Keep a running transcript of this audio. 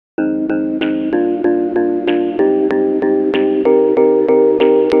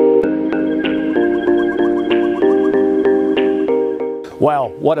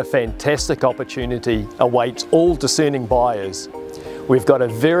what a fantastic opportunity awaits all discerning buyers. We've got a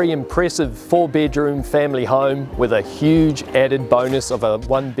very impressive 4-bedroom family home with a huge added bonus of a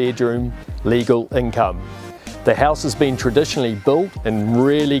 1-bedroom legal income. The house has been traditionally built in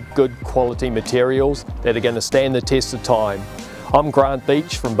really good quality materials that are going to stand the test of time. I'm Grant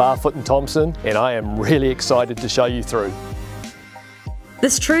Beach from Barfoot and Thompson, and I am really excited to show you through.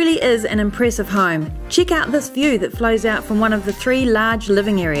 This truly is an impressive home. Check out this view that flows out from one of the 3 large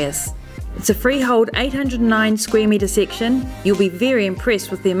living areas. It's a freehold 809 square metre section. You'll be very impressed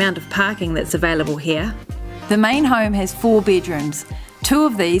with the amount of parking that's available here. The main home has 4 bedrooms. 2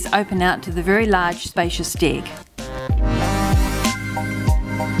 of these open out to the very large spacious deck.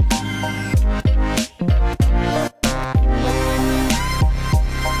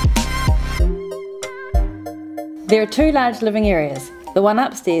 There are 2 large living areas. The one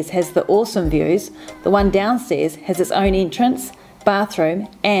upstairs has the awesome views, the one downstairs has its own entrance, bathroom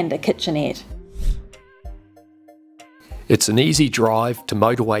and a kitchenette. It's an easy drive to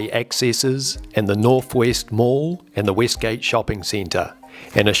motorway accesses and the Northwest Mall and the Westgate Shopping Centre,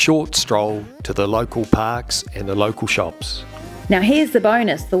 and a short stroll to the local parks and the local shops. Now here's the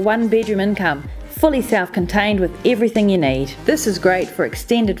bonus, the 1-bedroom income, fully self-contained with everything you need. This is great for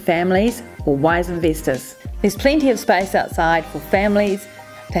extended families or wise investors. There's plenty of space outside for families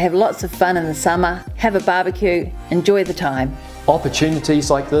to have lots of fun in the summer, have a barbecue, enjoy the time.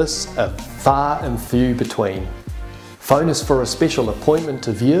 Opportunities like this are far and few between. Phone us for a special appointment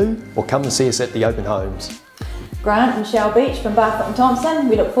to view or come and see us at the open homes. Grant and Michelle Beach from Barfoot and Thompson,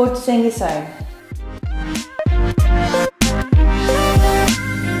 we look forward to seeing you soon.